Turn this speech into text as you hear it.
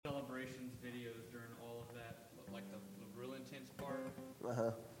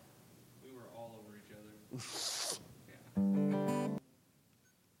Uh-huh. We were all over each other. Yeah.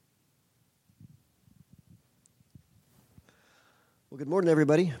 Well, good morning,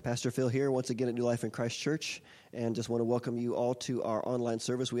 everybody. Pastor Phil here, once again at New Life in Christ Church, and just want to welcome you all to our online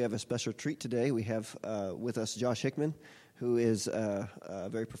service. We have a special treat today. We have with us Josh Hickman, who is a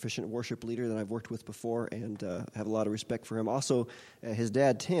very proficient worship leader that I've worked with before, and have a lot of respect for him. Also, his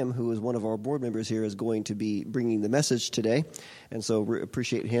dad, Tim, who is one of our board members here, is going to be bringing the message today, and so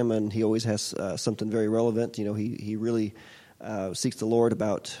appreciate him, and he always has something very relevant. You know, he really seeks the Lord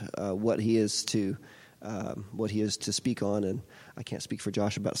about what he is to speak on, and I can't speak for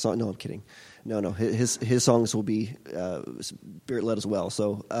Josh about song. No, I'm kidding. No. His songs will be Spirit-led as well.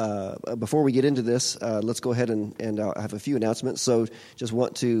 So before we get into this, let's go ahead and have a few announcements. So just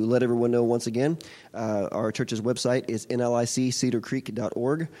want to let everyone know once again, our church's website is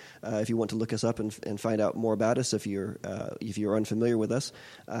nliccedarcreek.org. If you want to look us up and find out more about us, if you're unfamiliar with us,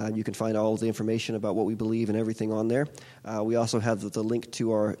 you can find all of the information about what we believe and everything on there. We also have the link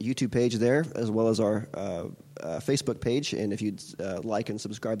to our YouTube page there, as well as our Facebook page, and if you'd like and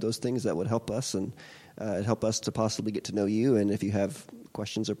subscribe those things, that would help us, and help us to possibly get to know you. And if you have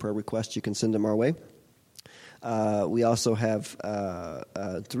questions or prayer requests, you can send them our way. We also have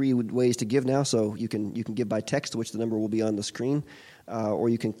 3 ways to give now. So you can give by text, which the number will be on the screen, or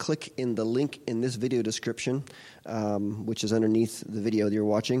you can click in the link in this video description, which is underneath the video that you're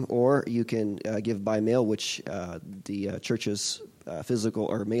watching, or you can give by mail, which the church's physical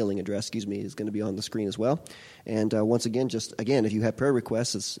or mailing address, is going to be on the screen as well. And once again, if you have prayer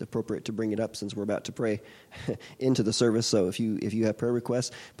requests, it's appropriate to bring it up since we're about to pray into the service. So if you have prayer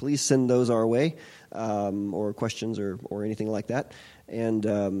requests, please send those our way, or questions or anything like that. And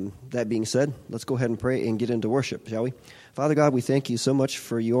that being said, let's go ahead and pray and get into worship, shall we? Father God, we thank you so much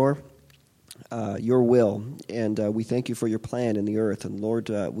for your will, and we thank you for your plan in the earth. And Lord,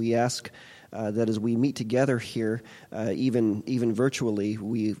 we ask that as we meet together here, even virtually,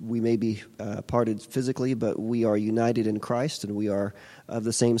 we may be parted physically, but we are united in Christ, and we are of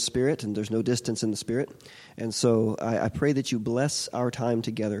the same Spirit, and there's no distance in the Spirit. And so I pray that you bless our time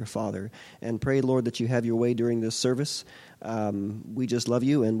together, Father, and pray, Lord, that you have your way during this service. We just love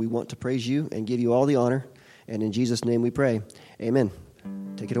you, and we want to praise you and give you all the honor. And in Jesus' name we pray. Amen.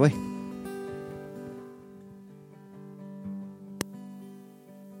 Take it away.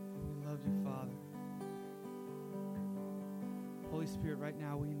 Holy Spirit, right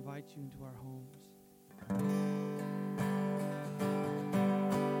now we invite you into our homes.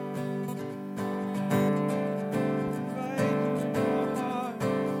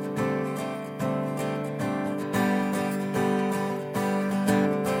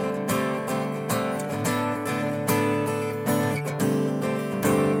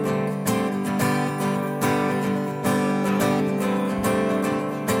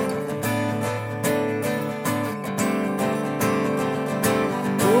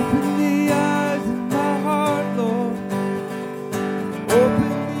 Open the eyes.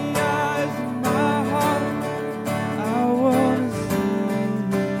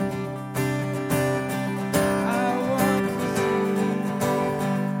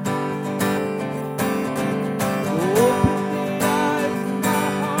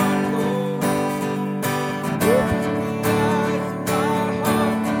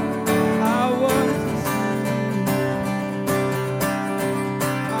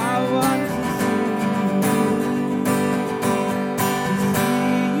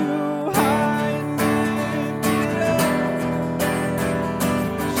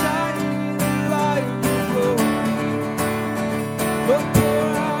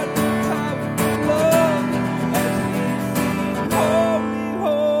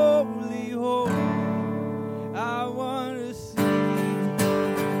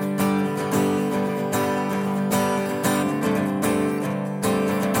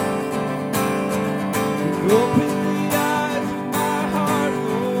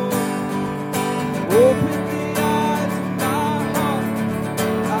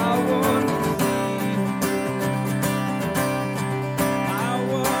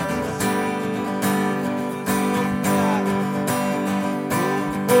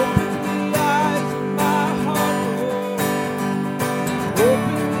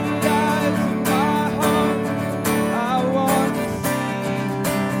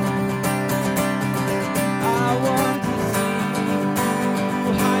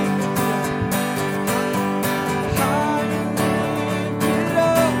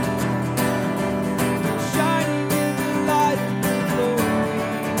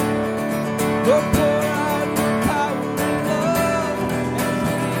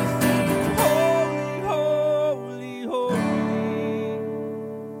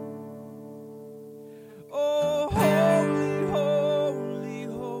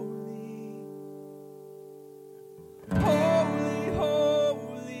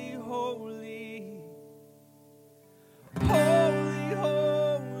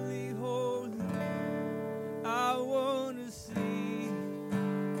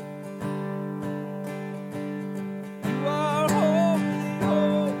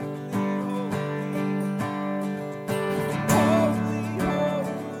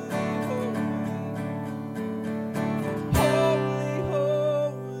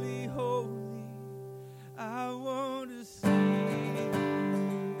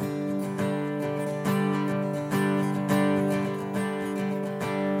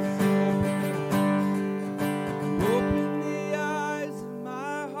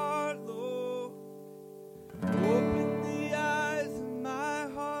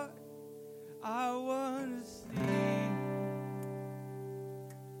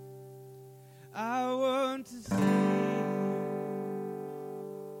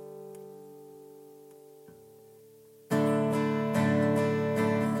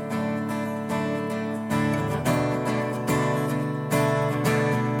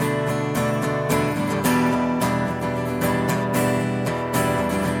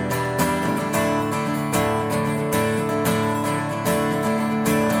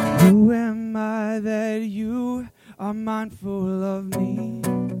 Who am I that you are mindful of me?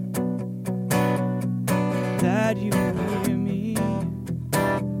 That you hear me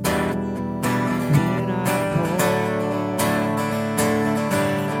when I call.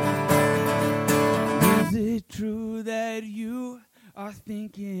 Is it true that you are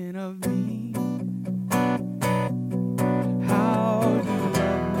thinking of me? How you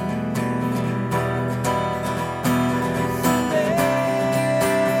love me.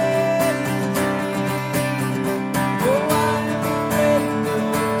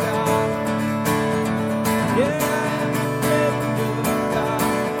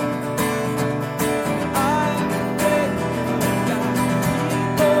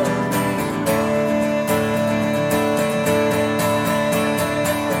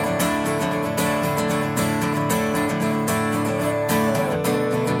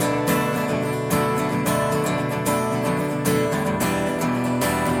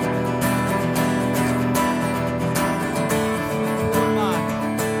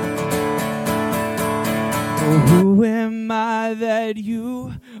 Who am I that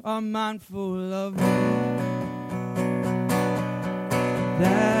you are mindful of me?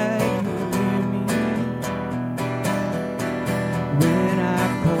 That you hear me when I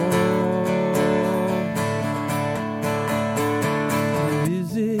call.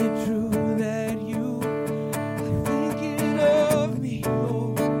 Is it true that you are thinking of me?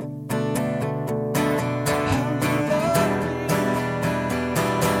 Oh, how you love me.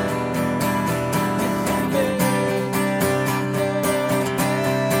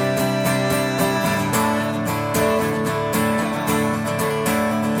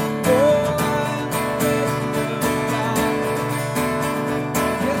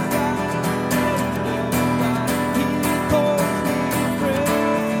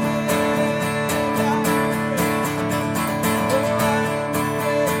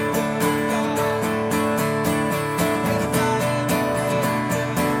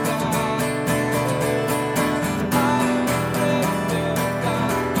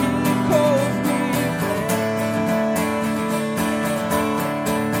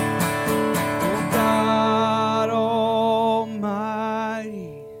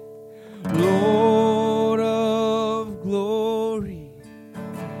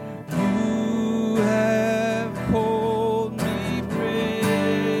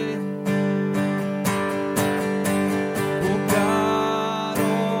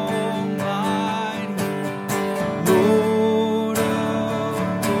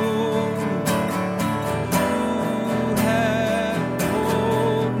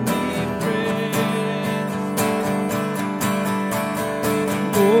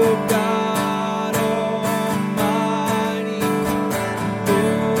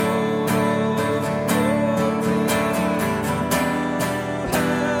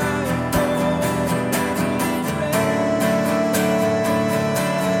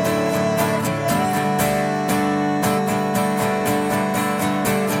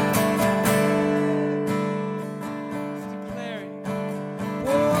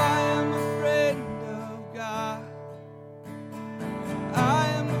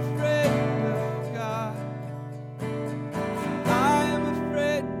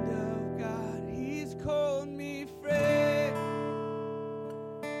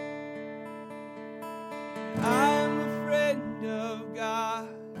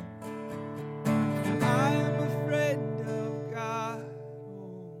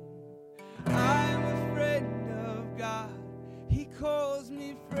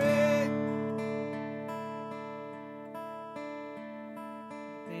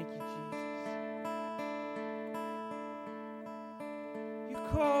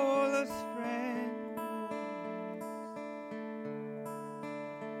 Call us friend.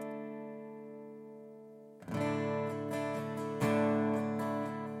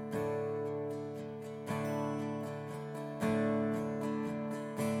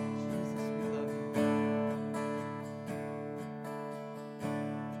 Jesus, we love you.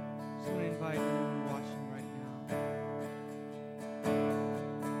 Just want to invite anyone watching right now.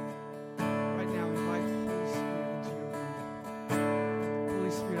 Right now, invite the Holy Spirit into your room.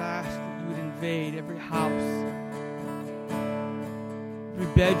 Holy Spirit, I ask that you would invade every house, every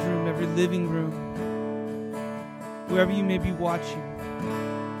bedroom, every living room, wherever you may be watching.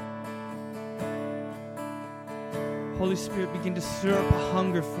 Holy Spirit, begin to stir up a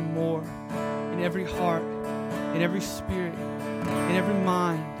hunger for more in every heart, in every spirit, in every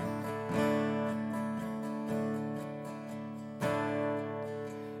mind.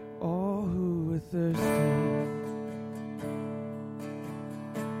 All who are thirsty,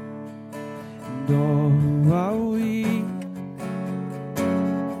 and all who are weak,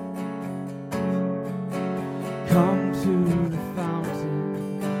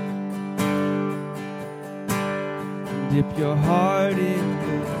 Dip your heart in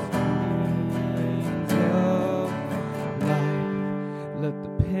the streams of life. Let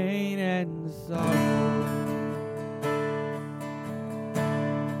the pain and the sorrow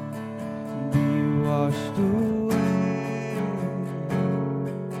be washed away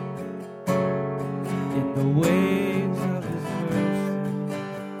in the waves of His mercy.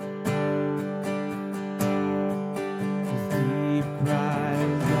 As deep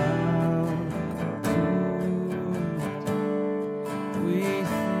cries out to we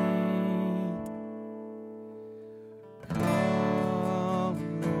sing,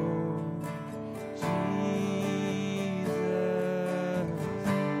 come, Lord Jesus.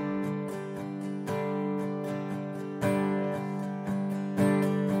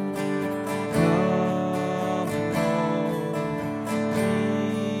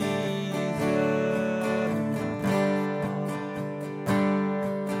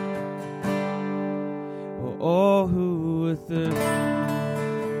 All who are thirsty,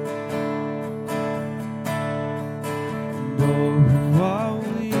 and all who are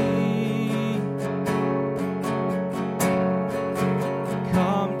weak,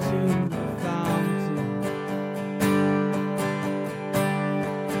 come to the fountain.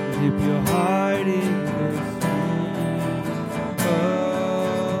 Dip your heart in the stream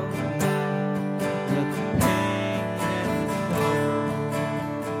of life. Let the pain and the sorrow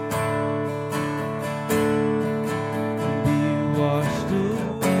be washed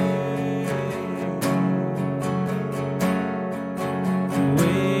away. The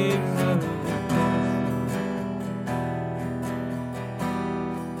waves of the mercy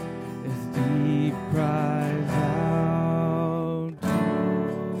as deep cries out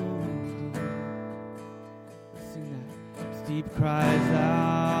to deep. Sing that. As deep cries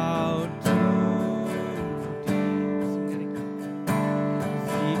out to deep. Sing that again.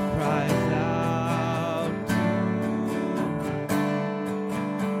 As deep cries out to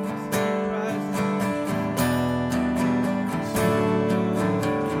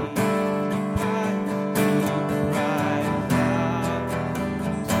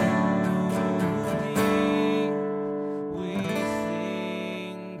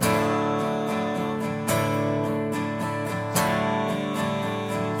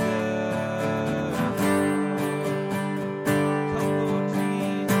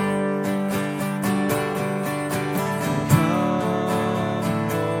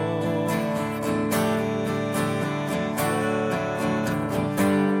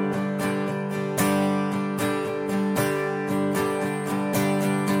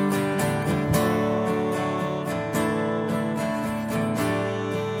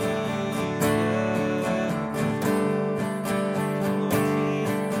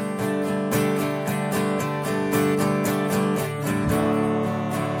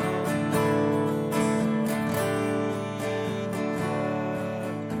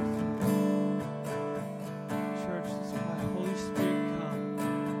Church, this is why Holy Spirit come.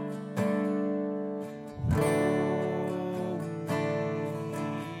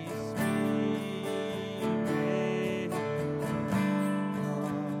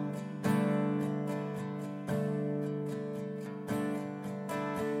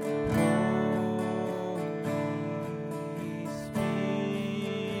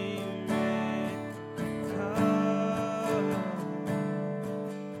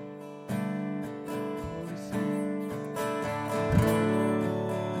 Holy Spirit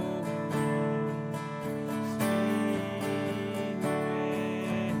Holy Spirit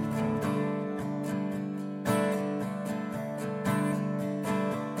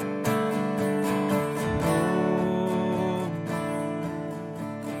Holy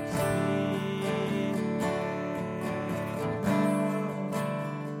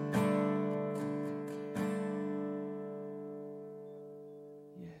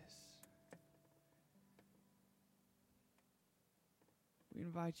Yes. We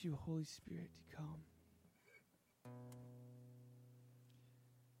invite you, Holy Spirit, to come.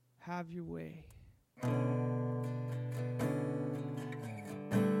 Have your way. Our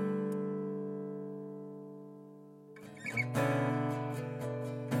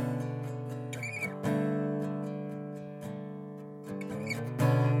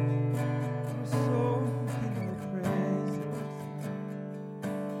soul in your presence.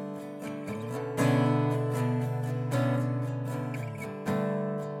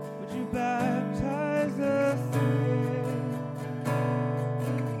 Would you baptize us in?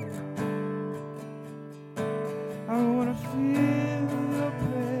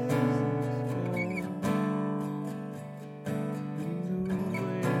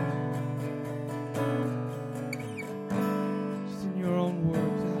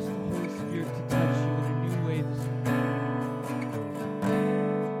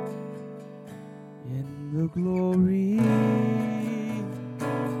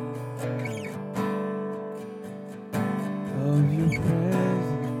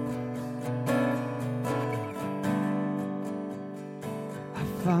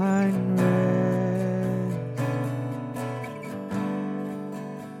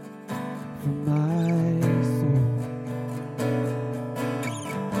 from my soul.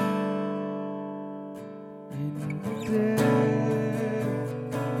 In the depth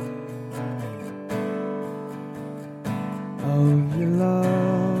of your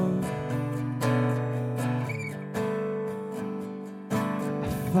love, I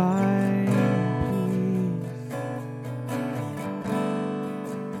find peace,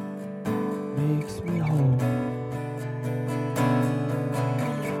 makes me whole.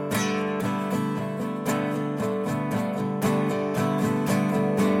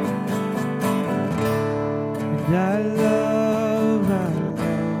 And I love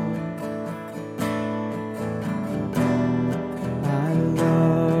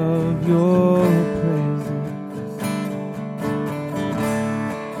your presence.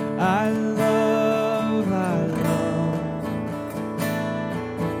 I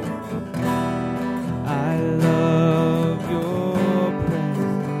love your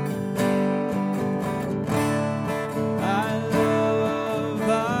presence. I love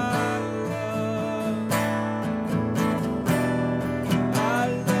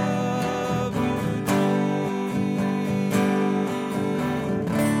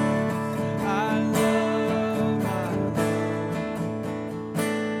you,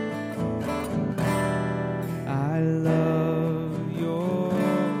 I love your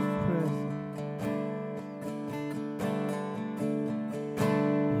presence.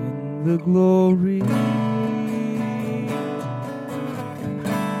 In the glory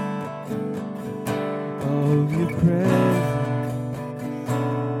of your presence,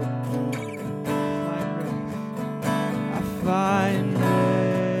 I find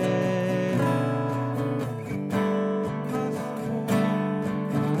rest.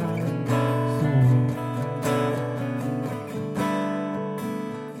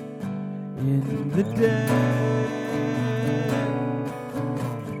 In the depth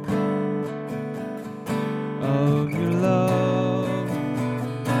of your love,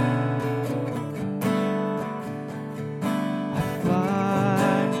 I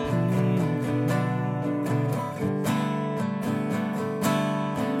find peace,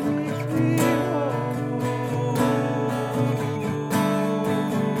 makes me whole.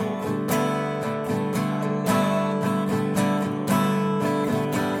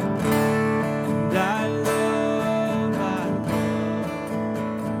 And I love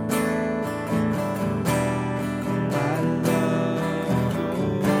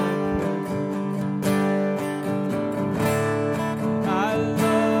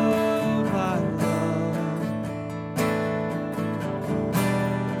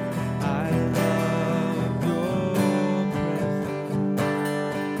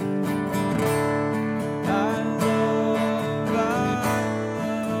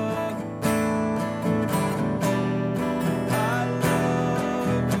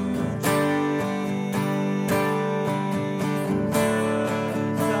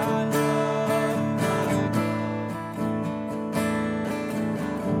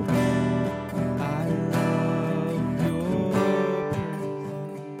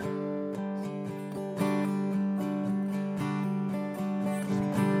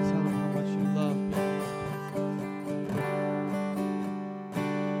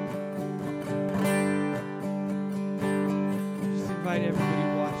invite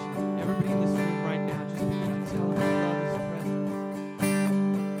everybody watching, everybody in this room right now, just begin to tell him you love his presence.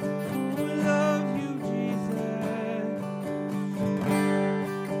 We love you, Jesus.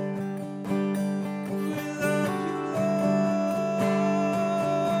 We love you, Lord.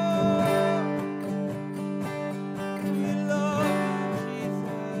 We love you,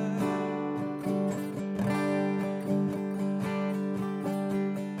 Jesus.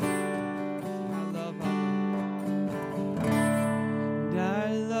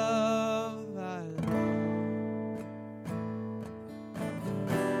 I love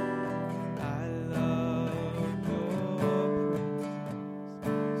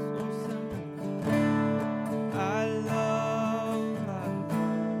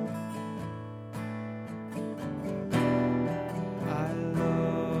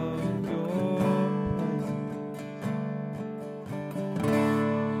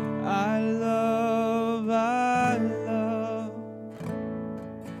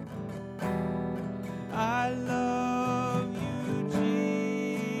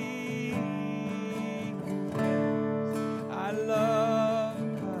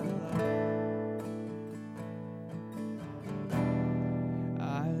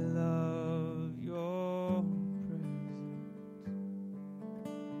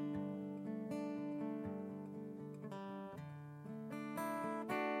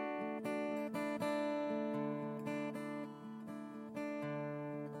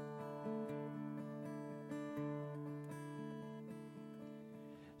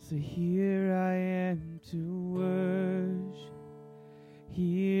So here I am to worship.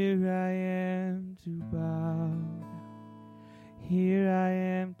 Here I am to bow. Here I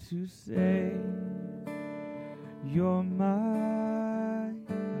am to say, you're my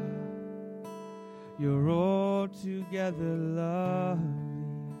God. You're altogether lovely,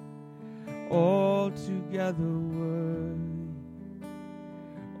 altogether worthy,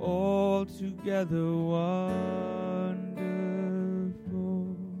 altogether wonderful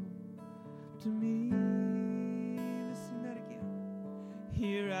to me. Let's sing that again.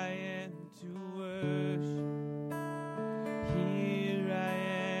 Here I am to worship. Here I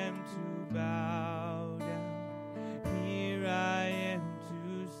am to bow down. Here I am to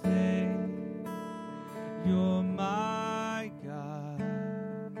say, you're my God.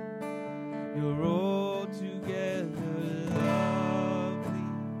 You're altogether lovely,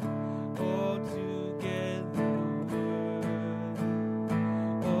 altogether worthy,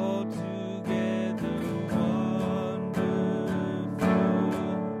 altogether wonderful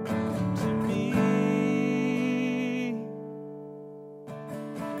to me.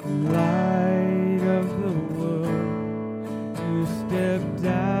 Light of the world, you step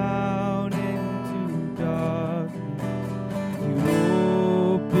down into darkness. You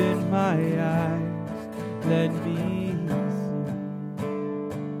open my eyes, let me see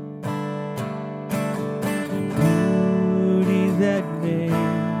the beauty that made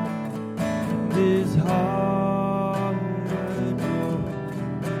this heart adore.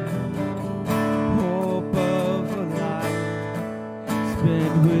 Hope of a life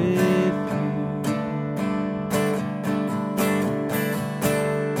spent with you.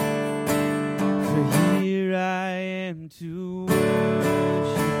 So here I am to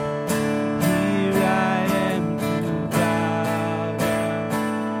worship. Here I am to bow down.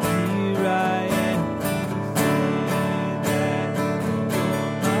 Here I am to say that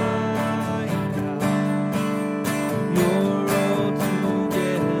you're my God. You're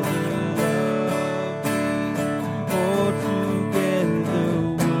altogether lovely, altogether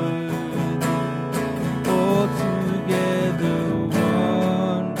worthy, altogether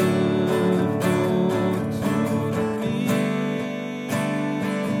wonderful to me.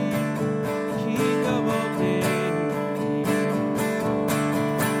 King of all days,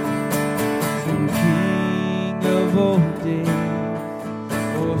 King of all days,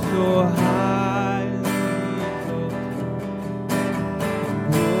 oh so highly exalted,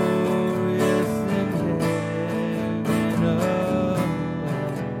 glorious in heaven above.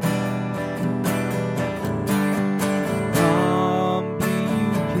 Humbly you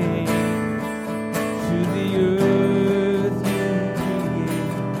came to the earth you created,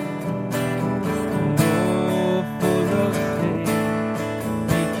 all full of sin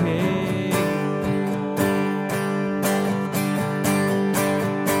became.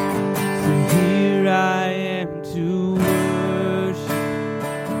 So here I am to worship.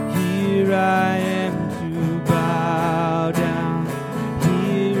 Here I am to bow down.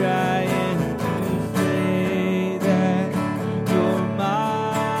 Here I am to say that you're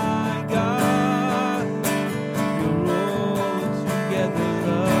my God. You're altogether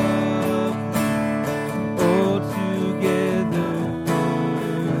lovely, altogether worthy,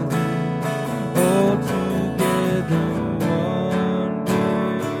 altogether wonderful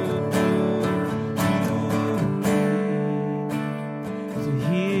to me. So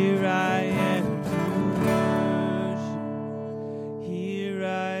here I am to worship. Here I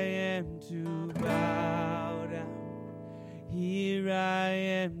am to bow down. Here I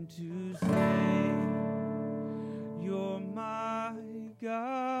am to say, you're my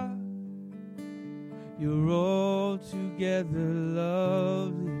God. You're altogether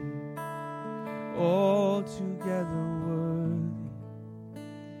lovely, altogether worthy,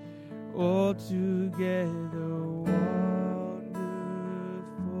 altogether wonderful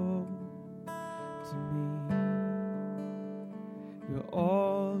to me. You're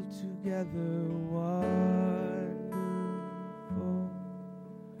altogether wonderful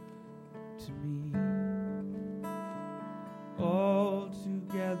to me.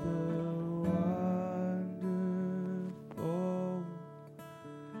 Altogether wonderful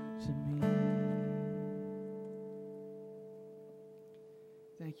to me.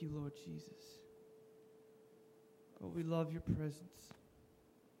 Thank you, Lord Jesus. Oh, we love your presence.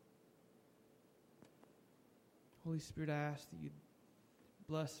 Holy Spirit, I ask that you'd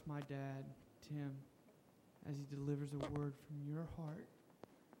bless my dad, Tim, as he delivers a word from your heart.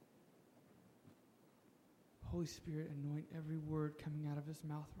 Holy Spirit, anoint every word coming out of his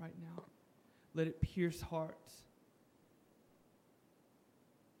mouth right now. Let it pierce hearts.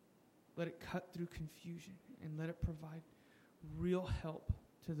 Let it cut through confusion, and let it provide real help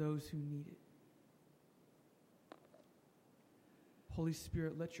to those who need it. Holy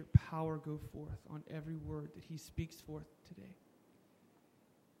Spirit, let your power go forth on every word that he speaks forth today.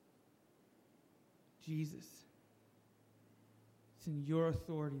 Jesus, it's in your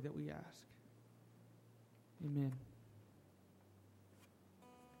authority that we ask. Amen.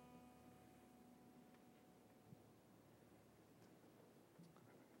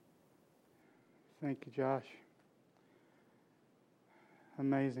 Thank you, Josh.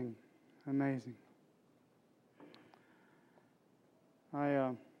 Amazing. Amazing.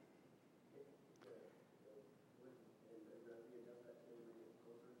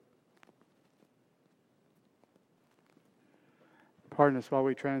 Pardon us while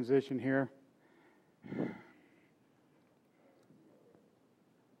we transition here.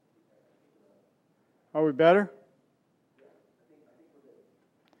 Are we better?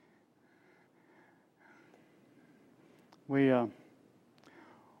 We're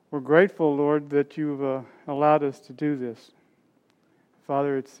grateful, Lord, that you've allowed us to do this.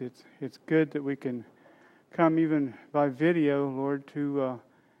 Father, it's good that we can come even by video, Lord, to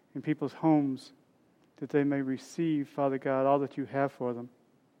in people's homes, that they may receive, Father God, all that you have for them.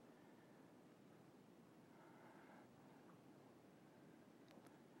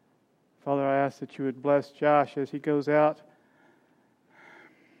 Father, I ask that you would bless Josh as he goes out.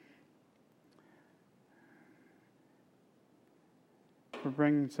 For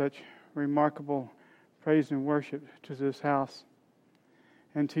bringing such remarkable praise and worship to this house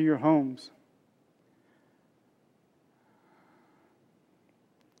and to your homes.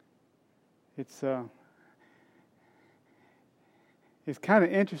 It's kind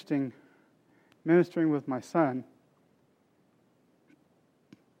of interesting ministering with my son.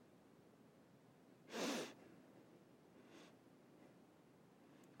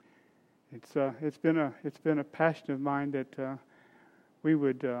 It's been a passion of mine that we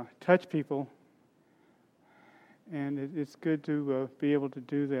would touch people, and it's good to be able to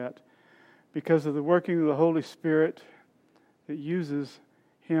do that because of the working of the Holy Spirit that uses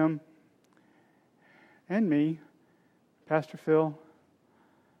him and me, Pastor Phil.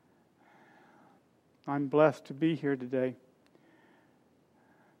 I'm blessed to be here today.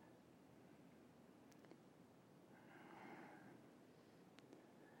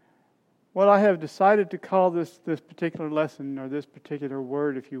 What I have decided to call this particular lesson, or this particular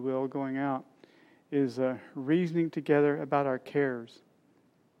word, if you will, going out, is reasoning together about our cares.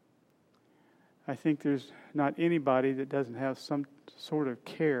 I think there's not anybody that doesn't have some sort of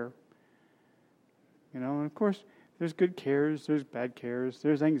care. You know, and of course, there's good cares, there's bad cares,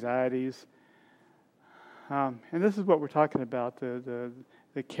 there's anxieties. And this is what we're talking about, the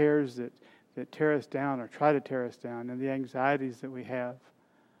cares that tear us down or try to tear us down, and the anxieties that we have.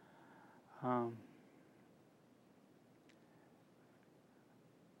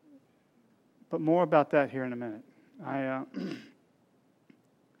 But more about that here in a minute. I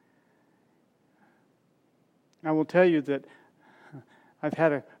will tell you that I've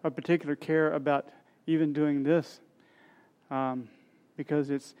had a particular care about even doing this because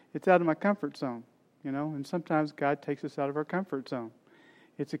it's out of my comfort zone, you know, and sometimes God takes us out of our comfort zone.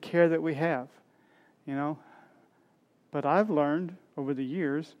 It's a care that we have, you know. But I've learned over the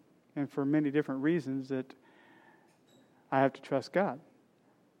years, and for many different reasons, that I have to trust God.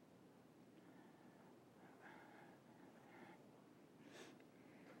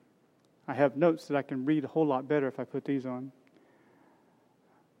 I have notes that I can read a whole lot better if I put these on.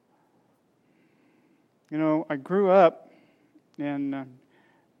 You know, I grew up, and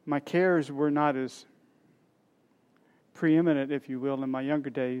my cares were not as preeminent, if you will, in my younger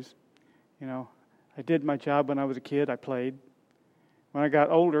days. You know, I did my job when I was a kid. I played. When I got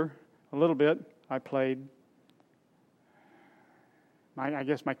older, a little bit, I played. I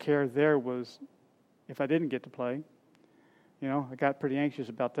guess my care there was if I didn't get to play. You know, I got pretty anxious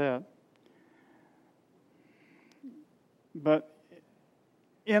about that. But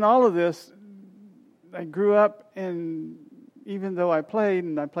in all of this, I grew up, and even though I played,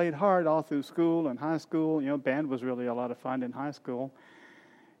 and I played hard all through school and high school, you know, band was really a lot of fun in high school.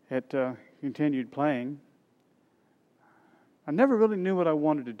 It continued playing. I never really knew what I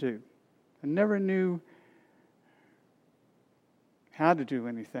wanted to do. I never knew how to do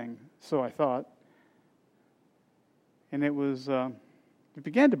anything, so I thought. And it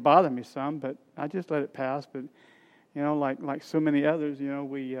began to bother me some, but I just let it pass. But, you know, like so many others, you know,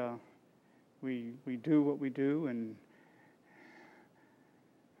 we do what we do, and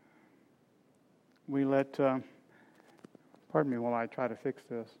we let, pardon me while I try to fix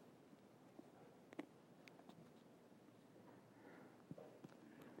this.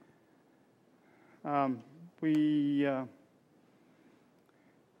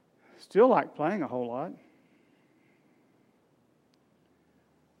 still like playing a whole lot.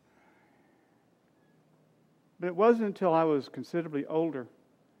 But it wasn't until I was considerably older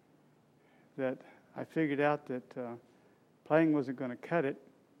that I figured out that playing wasn't going to cut it.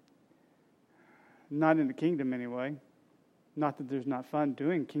 Not in the kingdom anyway. Not that there's not fun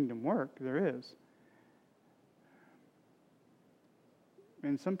doing kingdom work. There is.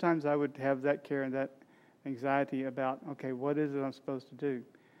 And sometimes I would have that care and that anxiety about, okay, what is it I'm supposed to do?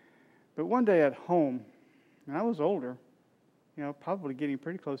 But one day at home, and I was older, probably getting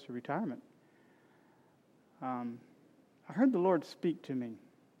pretty close to retirement, I heard the Lord speak to me.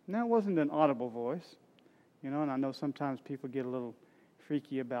 Now, it wasn't an audible voice, and I know sometimes people get a little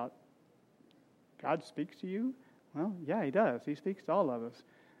freaky about, God speaks to you? Well, yeah, He does. He speaks to all of us.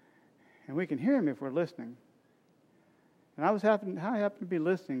 And we can hear Him if we're listening. And I happened to be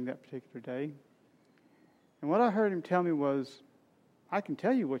listening that particular day. And what I heard Him tell me was, I can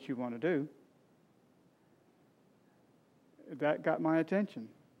tell you what you want to do. That got my attention.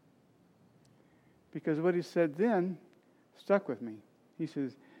 Because what He said then stuck with me. He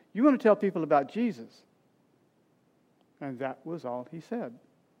says, you want to tell people about Jesus. And that was all He said.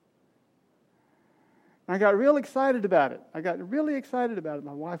 I got real excited about it.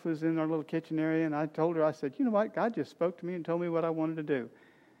 My wife was in our little kitchen area, and I told her, I said, you know what? God just spoke to me and told me what I wanted to do.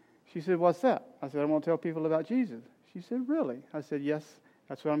 She said, what's that? I said, I want to tell people about Jesus. She said, really? I said, yes,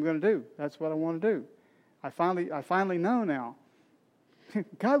 that's what I'm going to do. That's what I want to do. I finally know now.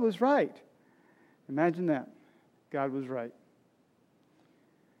 God was right. Imagine that. God was right.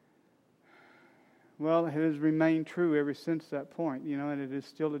 Well, it has remained true ever since that point, and it is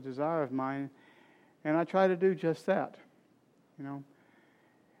still a desire of mine. And I try to do just that, And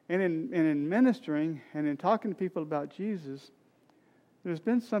in ministering and in talking to people about Jesus, there's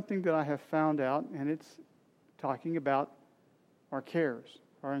been something that I have found out, and it's talking about our cares,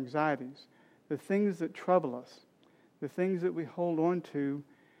 our anxieties, the things that trouble us, the things that we hold on to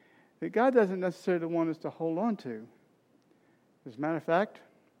that God doesn't necessarily want us to hold on to. As a matter of fact,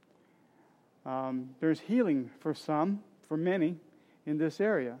 there's healing for many in this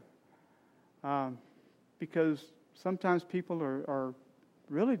area. Because sometimes people are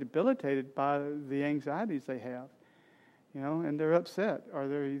really debilitated by the anxieties they have, and they're upset, or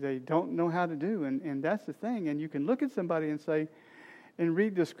they don't know how to do, and that's the thing. And you can look at somebody and say, and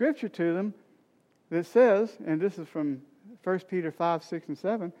read the scripture to them that says, and this is from 1 Peter 5, 6, and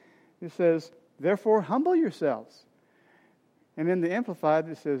 7, it says, therefore humble yourselves. And in the Amplified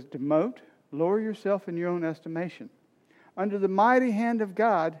it says, demote, lower yourself in your own estimation, under the mighty hand of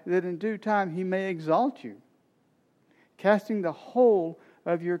God, that in due time He may exalt you, casting the whole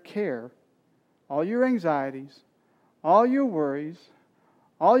of your care, all your anxieties, all your worries,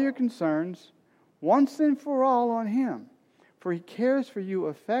 all your concerns, once and for all on Him. For He cares for you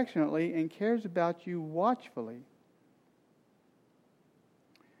affectionately and cares about you watchfully.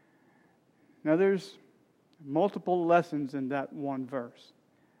 Now there's multiple lessons in that one verse.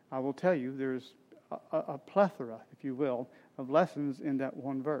 I will tell you, there's a plethora, if you will, of lessons in that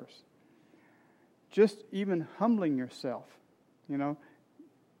one verse. Just even humbling yourself, and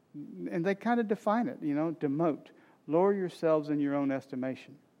they kind of define it, demote, lower yourselves in your own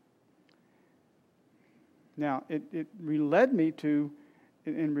estimation. Now, it led me to,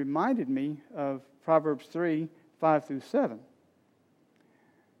 and reminded me of Proverbs 3, 5 through 7.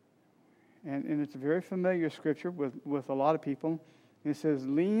 And it's a very familiar scripture with a lot of people. It says,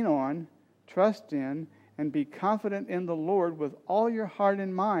 lean on, trust in, and be confident in the Lord with all your heart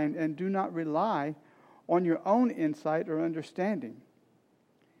and mind, and do not rely on your own insight or understanding.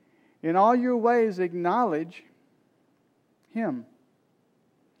 In all your ways acknowledge Him,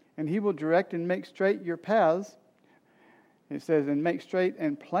 and He will direct and make straight your paths. It says, and make straight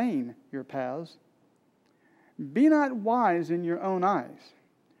and plain your paths. Be not wise in your own eyes.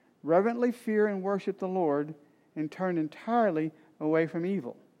 Reverently fear and worship the Lord, and turn entirely away from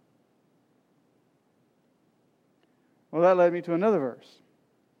evil. Well, that led me to another verse.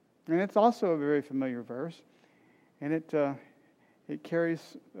 And it's also a very familiar verse. And it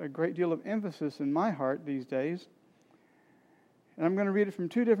carries a great deal of emphasis in my heart these days. And I'm going to read it from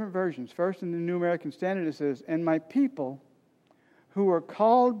two different versions. First, in the New American Standard, it says, and my people who are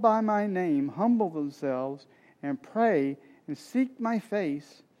called by my name humble themselves and pray and seek my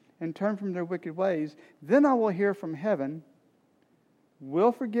face and turn from their wicked ways, then I will hear from heaven,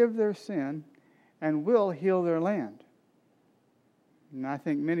 will forgive their sin, and will heal their land. And I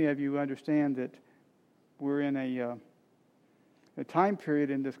think many of you understand that we're in a time period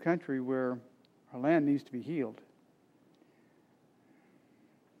in this country where our land needs to be healed.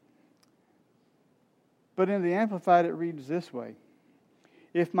 But in the Amplified, it reads this way.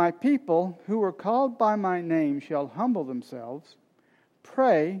 If my people who are called by my name shall humble themselves,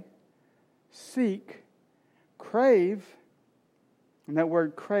 pray, seek, crave, and that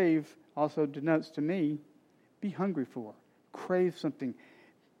word crave also denotes to me, be hungry for. Crave something.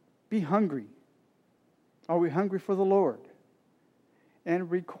 Be hungry. Are we hungry for the Lord?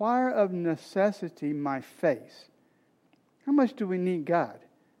 And require of necessity my face. How much do we need God?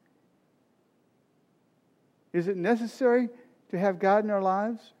 Is it necessary to have God in our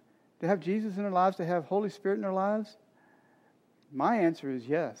lives? To have Jesus in our lives? To have Holy Spirit in our lives? My answer is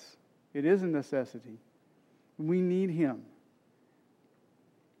yes. It is a necessity. We need Him.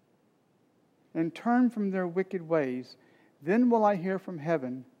 And turn from their wicked ways. Then will I hear from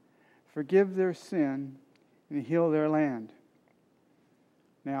heaven, forgive their sin, and heal their land.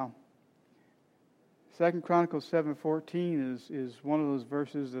 Now, 2 Chronicles 7:14 is one of those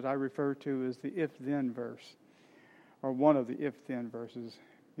verses that I refer to as the if-then verse, or one of the if-then verses.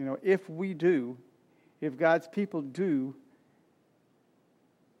 You know, if we do, if God's people do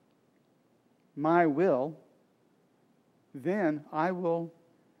my will, then I will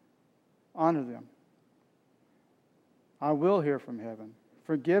honor them. I will hear from heaven,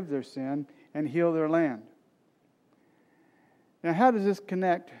 forgive their sin, and heal their land. Now, how does this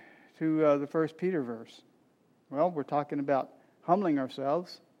connect to the 1 Peter verse? Well, we're talking about humbling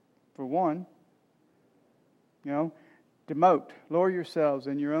ourselves, for one. You know, demote, lower yourselves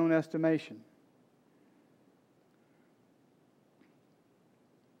in your own estimation.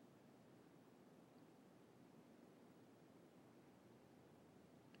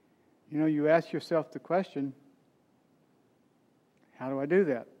 You know, you ask yourself the question, how do I do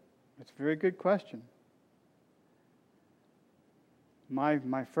that? It's a very good question.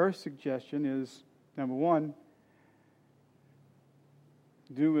 My first suggestion is, number one,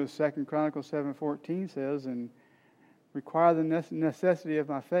 do as 2 Chronicles 7:14 says, and require the necessity of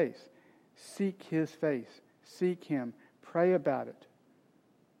my face. Seek His face. Seek Him. Pray about it.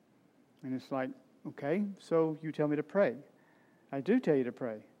 And it's like, okay, so you tell me to pray. I do tell you to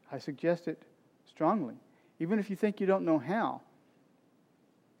pray. I suggest it strongly. Even if you think you don't know how,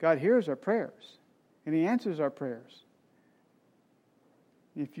 God hears our prayers, and He answers our prayers.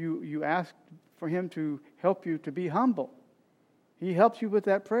 If you ask for Him to help you to be humble, He helps you with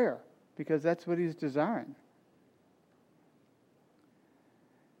that prayer, because that's what He's desiring.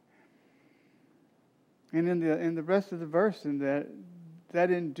 And in the rest of the verse, in that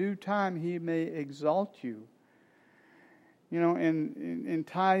in due time He may exalt you. You know, and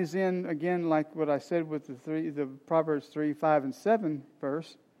ties in again like what I said with the Proverbs 3, 5, and 7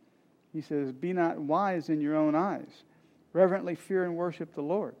 verse. He says, "Be not wise in your own eyes. Reverently fear and worship the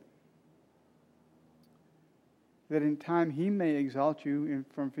Lord. That in time He may exalt you,"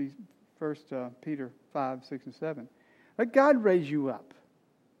 from 1 Peter 5, 6, and 7. Let God raise you up.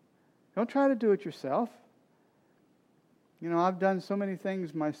 Don't try to do it yourself. You know, I've done so many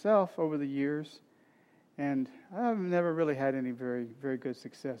things myself over the years, and I've never really had any very, very good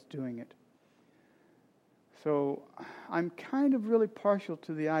success doing it. So I'm kind of really partial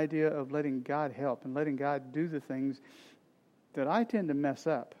to the idea of letting God help and letting God do the things that I tend to mess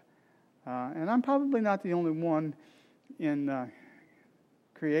up. And I'm probably not the only one in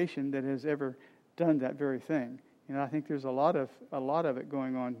creation that has ever done that very thing. You know, I think there's a lot of it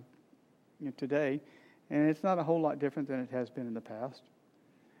going on today, and it's not a whole lot different than it has been in the past.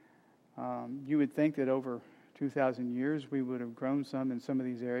 You would think that over 2,000 years we would have grown some in some of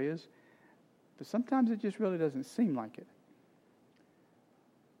these areas, but sometimes it just really doesn't seem like it.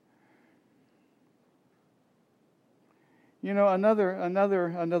 You know,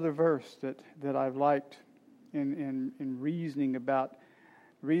 another verse that I've liked in reasoning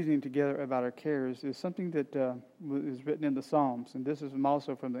together about our cares is something that is written in the Psalms, and this is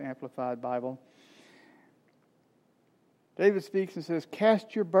also from the Amplified Bible. David speaks and says,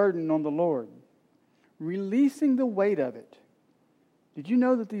 "Cast your burden on the Lord, releasing the weight of it." Did you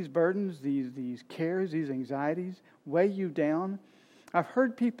know that these burdens, these cares, these anxieties weigh you down? I've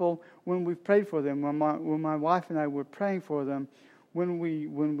heard people, when we've prayed for them, when my wife and I were praying for them, when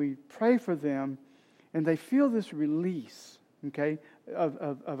we pray for them, and they feel this release, okay,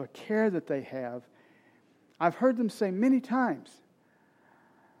 of a care that they have, I've heard them say many times,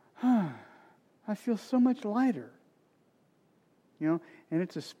 I feel so much lighter. You know, and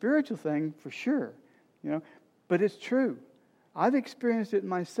it's a spiritual thing for sure, you know, but it's true. I've experienced it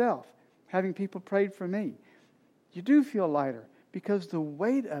myself, having people prayed for me. You do feel lighter because the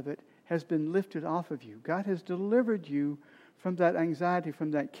weight of it has been lifted off of you. God has delivered you from that anxiety, from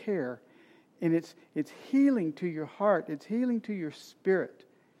that care, and it's healing to your heart. It's healing to your spirit.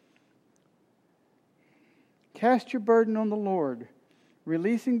 Cast your burden on the Lord,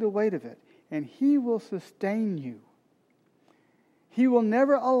 releasing the weight of it, and He will sustain you. He will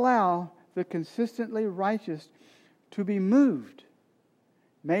never allow the consistently righteous to be moved,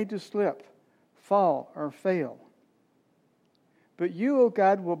 made to slip, fall, or fail. But you, O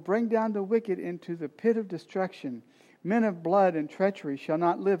God, will bring down the wicked into the pit of destruction. Men of blood and treachery shall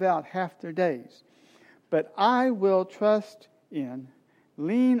not live out half their days. But I will trust in,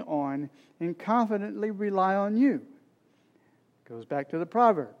 lean on, and confidently rely on you. Goes back to the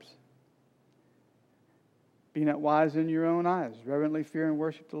Proverbs. Be not wise in your own eyes. Reverently fear and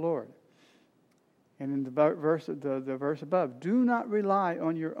worship the Lord. And in the verse above, do not rely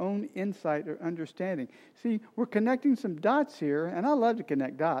on your own insight or understanding. See, we're connecting some dots here, and I love to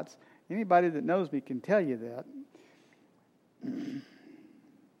connect dots. Anybody that knows me can tell you that.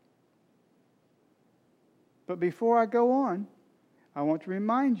 But before I go on, I want to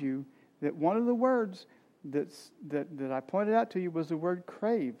remind you that one of the words that I pointed out to you was the word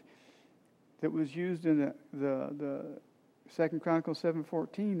crave, that was used in the 2 Chronicles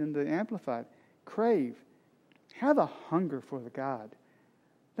 7:14 in the Amplified. Crave. Have a hunger for the God.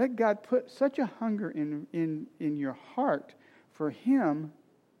 Let God put such a hunger in your heart for Him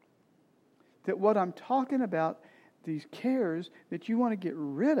that what I'm talking about, these cares that you want to get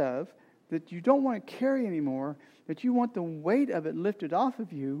rid of, that you don't want to carry anymore, that you want the weight of it lifted off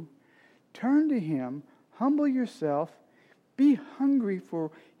of you, turn to Him, humble yourself, be hungry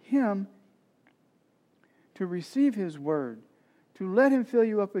for Him, to receive His Word, to let Him fill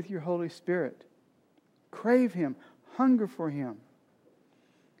you up with your Holy Spirit. Crave Him, hunger for Him.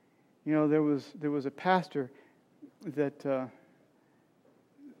 You know, there was a pastor that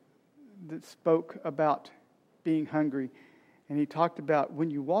spoke about being hungry, and he talked about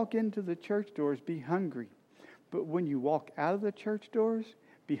when you walk into the church doors, be hungry, but when you walk out of the church doors,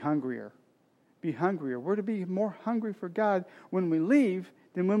 be hungrier. Be hungrier. We're to be more hungry for God when we leave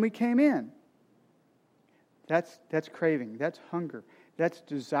than when we came in. That's craving. That's hunger. That's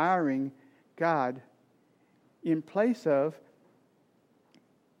desiring God in place of,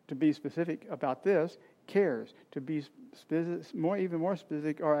 to be specific about this, cares. To be even more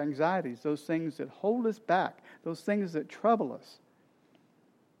specific are anxieties, those things that hold us back, those things that trouble us.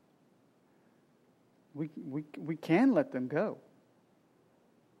 We can let them go.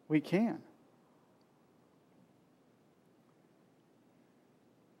 We can.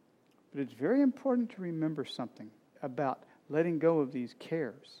 But it's very important to remember something about letting go of these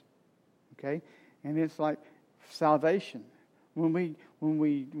cares. Okay? And it's like salvation. When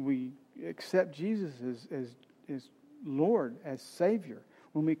we accept Jesus as Lord, as Savior,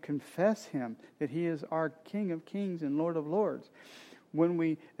 when we confess Him that He is our King of Kings and Lord of Lords, when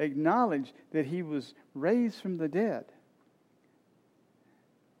we acknowledge that He was raised from the dead,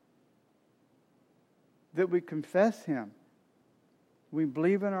 that we confess Him, we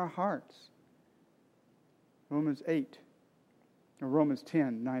believe in our hearts. Romans 8, or Romans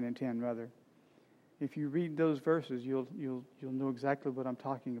 10, 9 and 10 rather. If you read those verses, you'll know exactly what I'm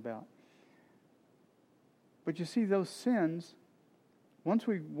talking about. But you see, those sins, once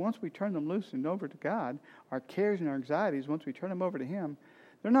we turn them loose and over to God, our cares and our anxieties, once we turn them over to Him,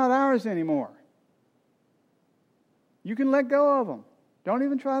 they're not ours anymore. You can let go of them. Don't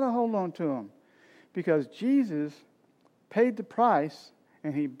even try to hold on to them. Because Jesus paid the price,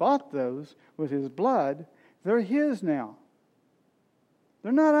 and He bought those with His blood. They're His now.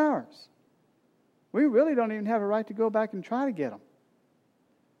 They're not ours. We really don't even have a right to go back and try to get them.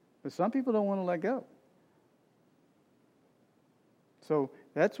 But some people don't want to let go. So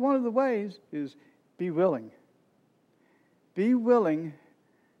that's one of the ways, is be willing. Be willing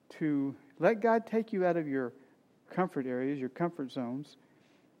to let God take you out of your comfort areas, your comfort zones,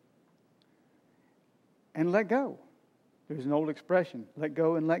 and let go. There's an old expression, let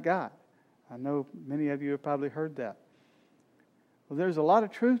go and let God. I know many of you have probably heard that. Well, there's a lot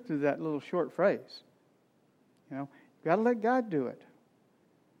of truth to that little short phrase. You know, you've got to let God do it.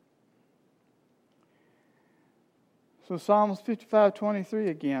 So Psalms 55:23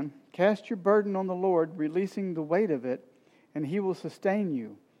 again. Cast your burden on the Lord, releasing the weight of it, and He will sustain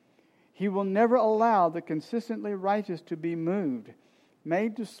you. He will never allow the consistently righteous to be moved,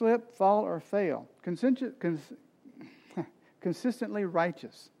 made to slip, fall, or fail. Consistently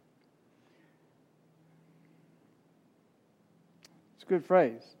righteous. It's a good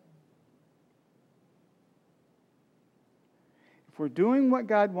phrase. If we're doing what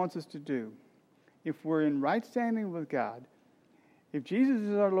God wants us to do, if we're in right standing with God, if Jesus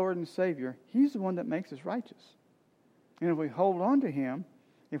is our Lord and Savior, He's the one that makes us righteous. And if we hold on to Him,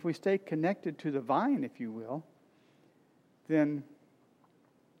 if we stay connected to the vine, if you will, then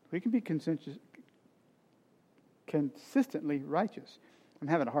we can be consistently righteous. I'm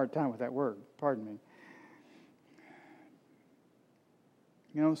having a hard time with that word. Pardon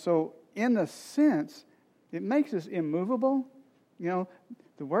me. So in a sense, it makes us immovable. The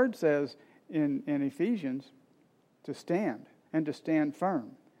word says in Ephesians to stand and to stand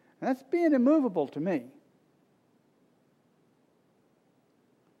firm. And that's being immovable to me.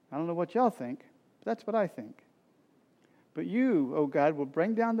 I don't know what y'all think, but that's what I think. But you, O God, will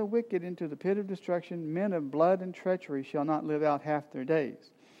bring down the wicked into the pit of destruction. Men of blood and treachery shall not live out half their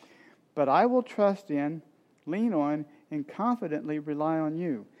days. But I will trust in, lean on, and confidently rely on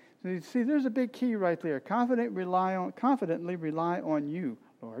you. So you see, there's a big key right there. Confidently rely on you,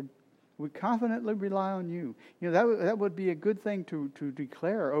 Lord. We confidently rely on you. That would be a good thing to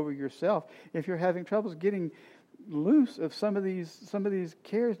declare over yourself if you're having troubles getting loose of some of these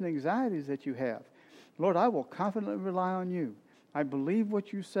cares and anxieties that you have. Lord, I will confidently rely on you. I believe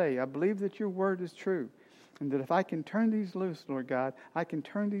what you say. I believe that your word is true. And that if I can turn these loose, Lord God, I can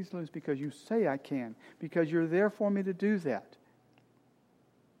turn these loose because you say I can. Because you're there for me to do that.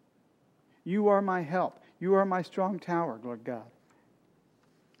 You are my help. You are my strong tower, Lord God.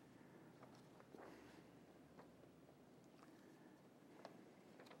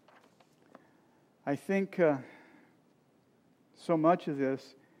 I think so much of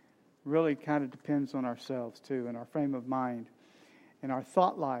this really kind of depends on ourselves too, and our frame of mind, and our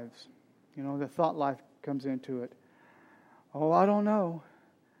thought lives. The thought life comes into it. Oh, I don't know.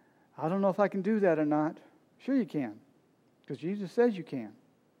 I don't know if I can do that or not. Sure you can, because Jesus says you can.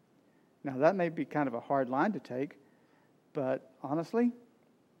 Now that may be kind of a hard line to take, but honestly,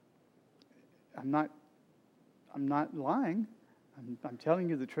 I'm not lying. I'm telling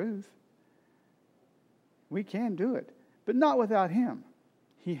you the truth. We can do it, but not without Him.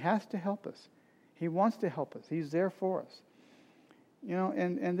 He has to help us. He wants to help us. He's there for us.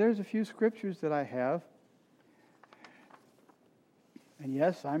 And there's a few scriptures that I have. And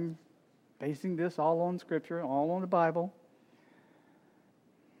yes, I'm basing this all on Scripture, all on the Bible.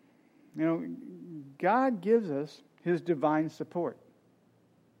 God gives us His divine support.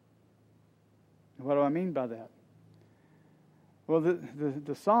 What do I mean by that? Well,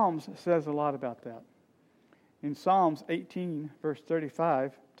 the Psalms says a lot about that. In Psalms 18, verse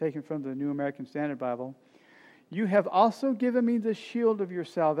 35, taken from the New American Standard Bible, you have also given me the shield of your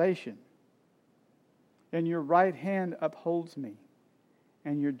salvation, and your right hand upholds me,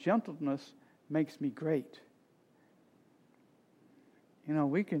 and your gentleness makes me great.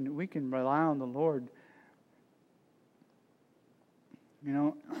 We can rely on the Lord,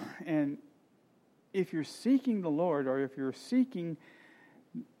 and if you're seeking the Lord, or if you're seeking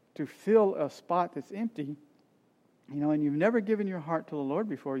to fill a spot that's empty, and you've never given your heart to the Lord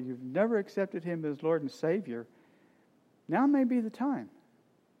before, you've never accepted Him as Lord and Savior, now may be the time.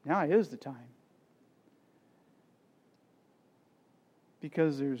 Now is the time.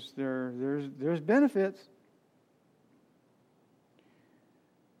 Because there's benefits.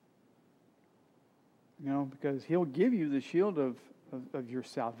 Because He'll give you the shield of your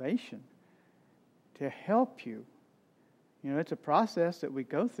salvation to help you. It's a process that we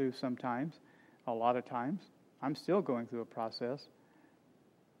go through sometimes, a lot of times. I'm still going through a process.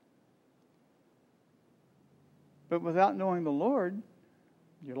 But without knowing the Lord,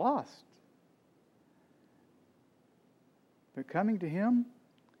 you're lost. But coming to Him,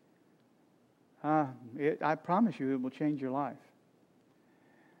 I promise you, it will change your life.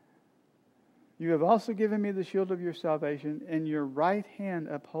 You have also given me the shield of your salvation, and your right hand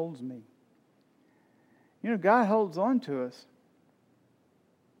upholds me. God holds on to us.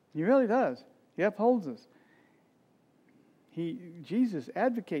 He really does. He upholds us. Jesus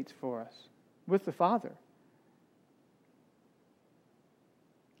advocates for us with the Father.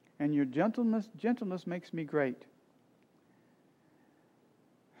 And your gentleness makes me great.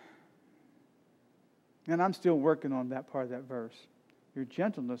 And I'm still working on that part of that verse. Your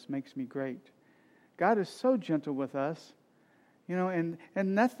gentleness makes me great. God is so gentle with us. And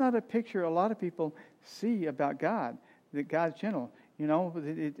that's not a picture a lot of people see about God, that God's gentle.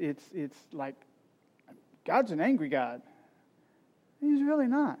 It's like God's an angry God. He's really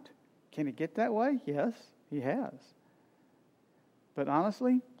not. Can He get that way? Yes, He has. But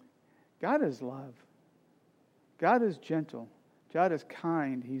honestly, God is love. God is gentle. God is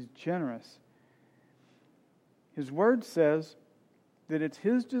kind. He's generous. His word says that it's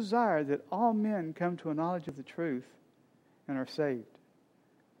His desire that all men come to a knowledge of the truth and are saved.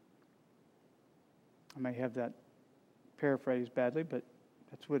 I may have that paraphrased badly, but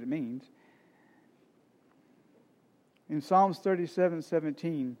that's what it means. In Psalms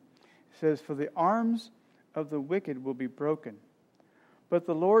 37:17, it says, "For the arms of the wicked will be broken, but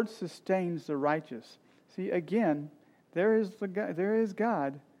the Lord sustains the righteous. See, again, there is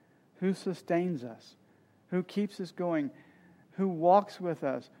God who sustains us, who keeps us going, who walks with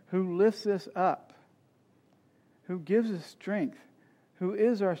us, who lifts us up, who gives us strength, who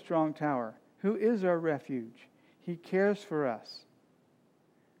is our strong tower, who is our refuge. He cares for us.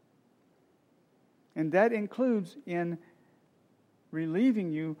 And that includes in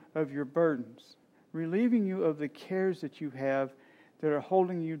relieving you of your burdens, relieving you of the cares that you have that are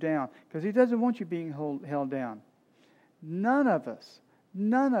holding you down. Because He doesn't want you being held down. None of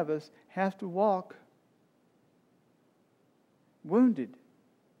us have to walk wounded.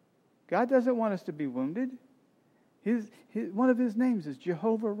 God doesn't want us to be wounded. One of His names is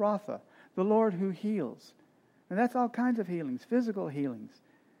Jehovah Rapha, the Lord who heals. And that's all kinds of healings, physical healings,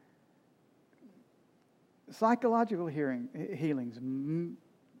 psychological healings,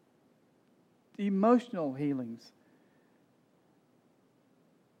 emotional healings,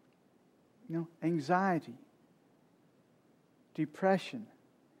 anxiety, depression.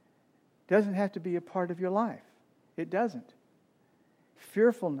 Doesn't have to be a part of your life. It doesn't.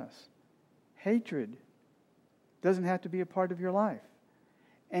 Fearfulness, hatred doesn't have to be a part of your life.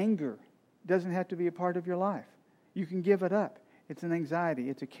 Anger doesn't have to be a part of your life. You can give it up. It's an anxiety,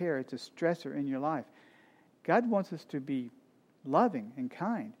 it's a care, it's a stressor in your life. God wants us to be loving and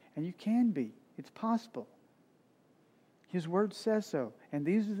kind, and you can be. It's possible. His Word says so, and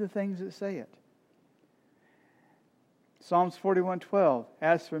these are the things that say it. Psalms 41:12,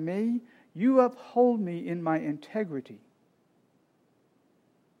 as for me, you uphold me in my integrity.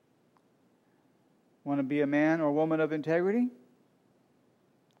 Want to be a man or woman of integrity?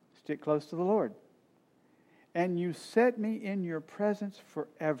 Stick close to the Lord. And you set me in your presence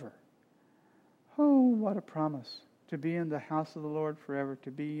forever. Oh, what a promise to be in the house of the Lord forever,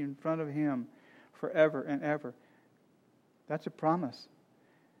 to be in front of Him forever and ever. That's a promise.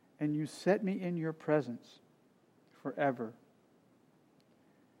 And you set me in your presence forever.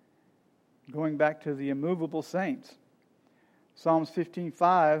 Going back to the immovable saints, Psalms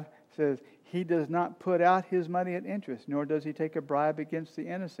 15:5 says, He does not put out His money at interest, nor does He take a bribe against the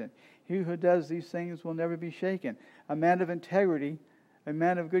innocent. He who does these things will never be shaken. A man of integrity, a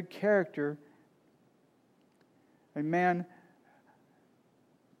man of good character, a man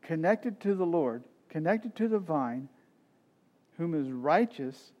connected to the Lord, connected to the vine, whom is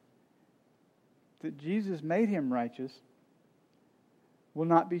righteous, that Jesus made him righteous, will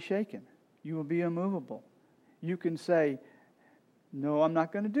not be shaken. You will be immovable. You can say, no, I'm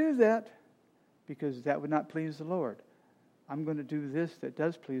not going to do that, because that would not please the Lord. I'm going to do this that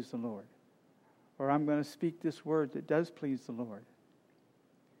does please the Lord. Or I'm going to speak this word that does please the Lord.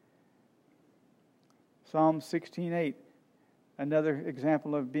 Psalm 16:8, another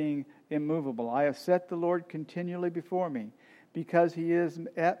example of being immovable. I have set the Lord continually before me. Because He is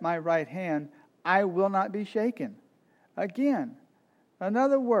at my right hand, I will not be shaken. Again,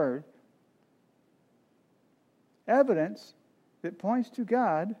 another word, evidence that points to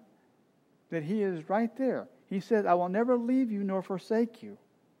God, that He is right there. He said, I will never leave you nor forsake you.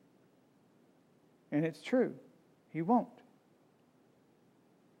 And it's true. He won't.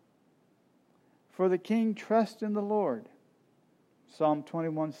 For the king trusts in the Lord. Psalm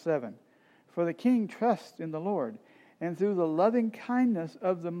 21:7. For the king trusts in the Lord, and through the loving kindness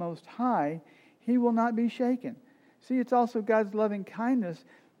of the Most High, He will not be shaken. See, it's also God's loving kindness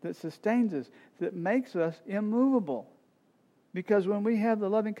that sustains us, that makes us immovable. Because when we have the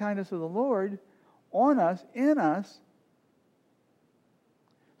loving kindness of the Lord on us, in us,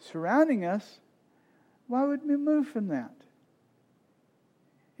 surrounding us, why would we move from that?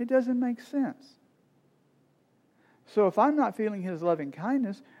 It doesn't make sense. So if I'm not feeling His loving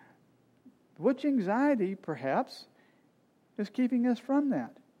kindness, which anxiety, perhaps, is keeping us from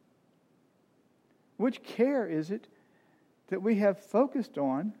that? Which care is it that we have focused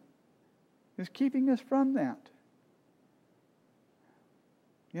on is keeping us from that?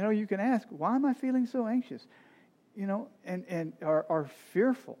 You can ask, why am I feeling so anxious? And are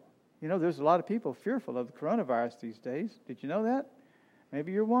fearful. There's a lot of people fearful of the coronavirus these days. Did you know that?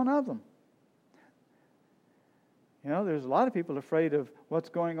 Maybe you're one of them. There's a lot of people afraid of what's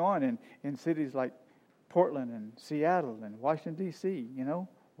going on in cities like Portland and Seattle and Washington, D.C.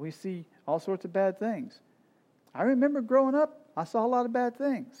 We see all sorts of bad things. I remember growing up, I saw a lot of bad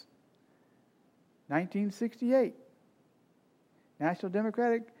things. 1968, National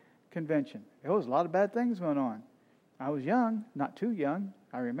Democratic Convention. There was a lot of bad things going on. I was young, not too young.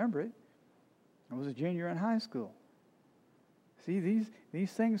 I remember it. I was a junior in high school. See,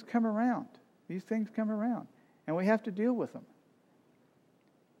 these things come around. These things come around. And we have to deal with them.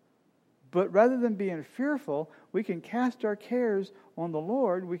 But rather than being fearful, we can cast our cares on the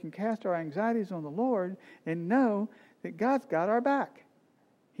Lord. We can cast our anxieties on the Lord and know that God's got our back.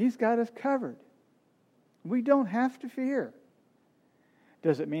 He's got us covered. We don't have to fear.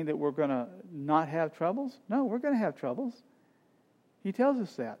 Does it mean that we're going to not have troubles? No, we're going to have troubles. He tells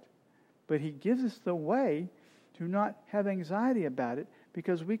us that. But He gives us the way to not have anxiety about it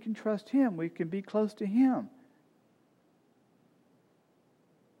because we can trust Him. We can be close to Him.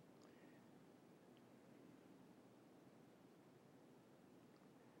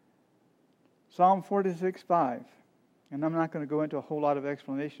 Psalm 46:5. And I'm not going to go into a whole lot of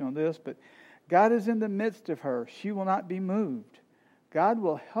explanation on this, but God is in the midst of her. She will not be moved. God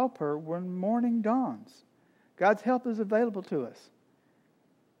will help her when morning dawns. God's help is available to us.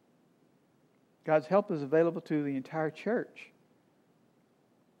 God's help is available to the entire church.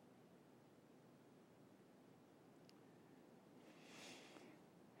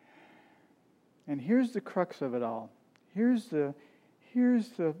 And here's the crux of it all. Here's the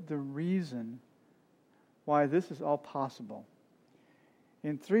reason why this is all possible.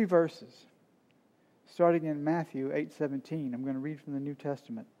 In 3 verses, starting in Matthew 8:17, I'm going to read from the New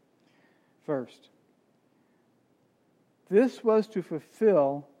Testament. First, this was to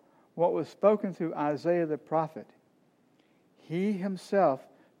fulfill what was spoken through Isaiah the prophet. He Himself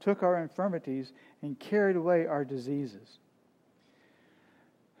took our infirmities and carried away our diseases.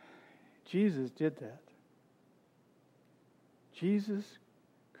 Jesus did that. Jesus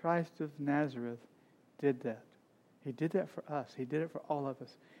Christ of Nazareth did that. He did that for us. He did it for all of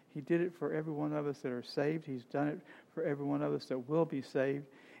us. He did it for every one of us that are saved. He's done it for every one of us that will be saved.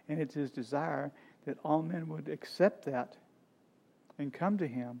 And it's His desire that all men would accept that and come to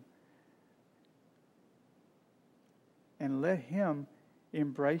Him and let Him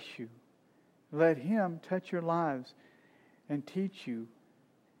embrace you. Let Him touch your lives and teach you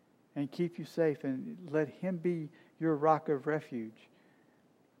and keep you safe. And let Him be your rock of refuge,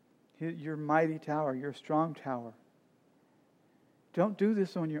 your mighty tower, your strong tower. Don't do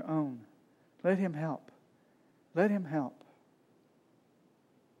this on your own. Let Him help. Let Him help.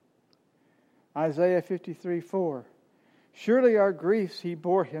 Isaiah 53:4. Surely our griefs He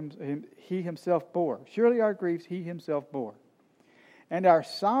Himself bore. Surely our griefs He Himself bore. And our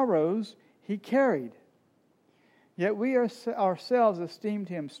sorrows He carried. Yet we ourselves esteemed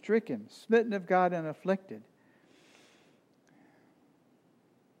Him stricken, smitten of God, and afflicted.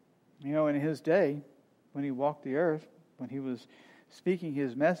 You know, in His day, when He walked the earth, when He was speaking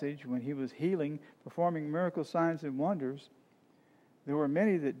His message, when He was healing, performing miracle signs and wonders, there were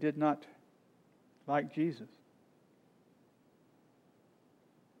many that did not like Jesus.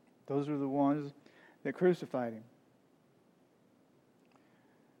 Those were the ones that crucified Him.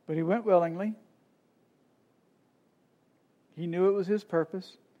 But He went willingly. He knew it was His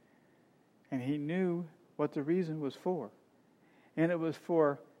purpose, and He knew what the reason was for. And it was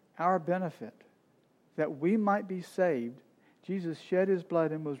for our benefit, that we might be saved. Jesus shed His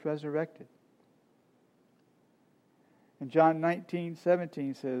blood and was resurrected. And John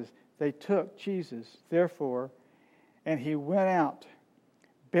 19:17 says, they took Jesus, therefore, and He went out,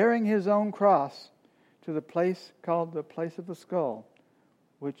 bearing His own cross, to the place called the place of the skull,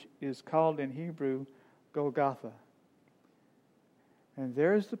 which is called in Hebrew Golgotha. And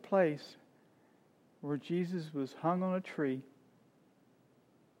there's the place where Jesus was hung on a tree,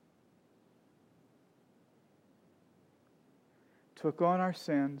 took on our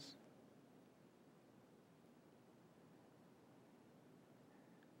sins,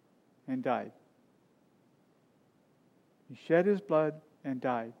 and died. He shed His blood and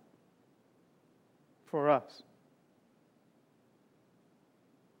died for us.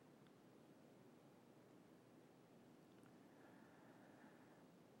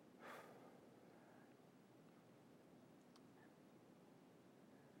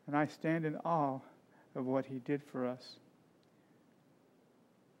 And I stand in awe of what He did for us.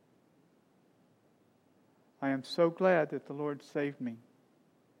 I am so glad that the Lord saved me.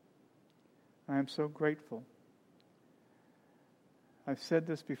 I am so grateful. I've said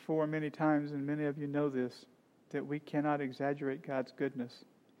this before many times, and many of you know this, that we cannot exaggerate God's goodness.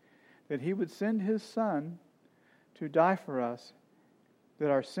 That He would send His Son to die for us,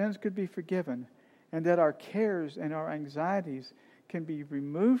 that our sins could be forgiven, and that our cares and our anxieties can be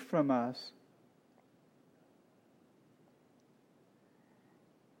removed from us.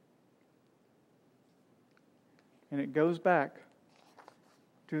 And it goes back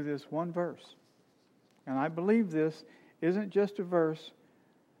to this one verse. And I believe this isn't just a verse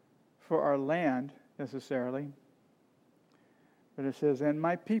for our land necessarily, but it says, and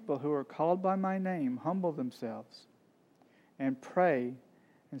my people who are called by my name humble themselves and pray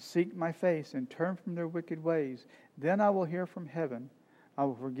and seek my face and turn from their wicked ways. Then I will hear from heaven. I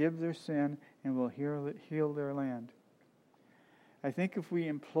will forgive their sin and will heal their land. I think if we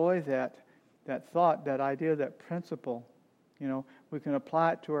employ that thought, that idea, that principle, we can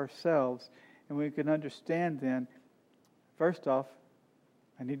apply it to ourselves, and we can understand then, first off,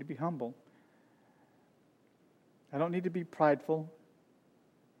 I need to be humble. I don't need to be prideful.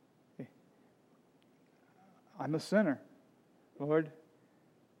 I'm a sinner. Lord,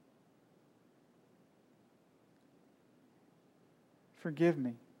 forgive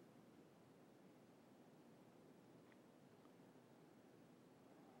me.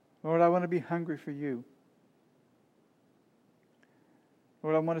 Lord, I want to be hungry for you.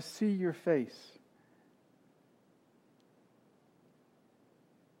 Lord, I want to see your face.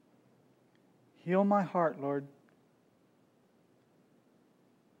 Heal my heart, Lord,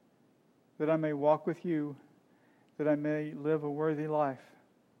 that I may walk with you, that I may live a worthy life,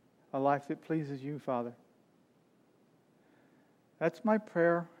 a life that pleases you, Father. That's my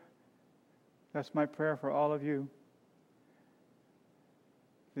prayer. That's my prayer for all of you.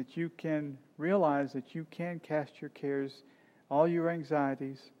 That you can realize that you can cast your cares, all your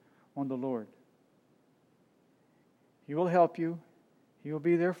anxieties, on the Lord. He will help you. He will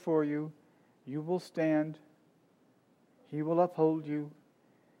be there for you. You will stand. He will uphold you.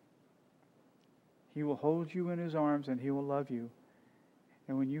 He will hold you in His arms and He will love you.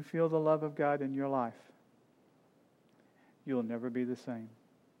 And when you feel the love of God in your life, you'll never be the same.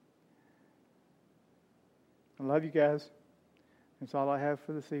 I love you guys. That's all I have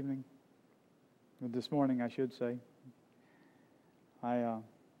for this evening. Or this morning, I should say. I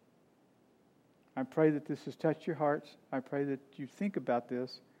pray that this has touched your hearts. I pray that you think about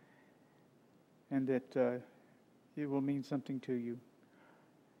this and that it will mean something to you.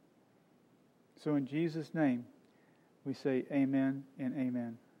 So in Jesus' name, we say amen and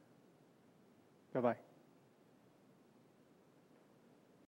amen. Bye-bye.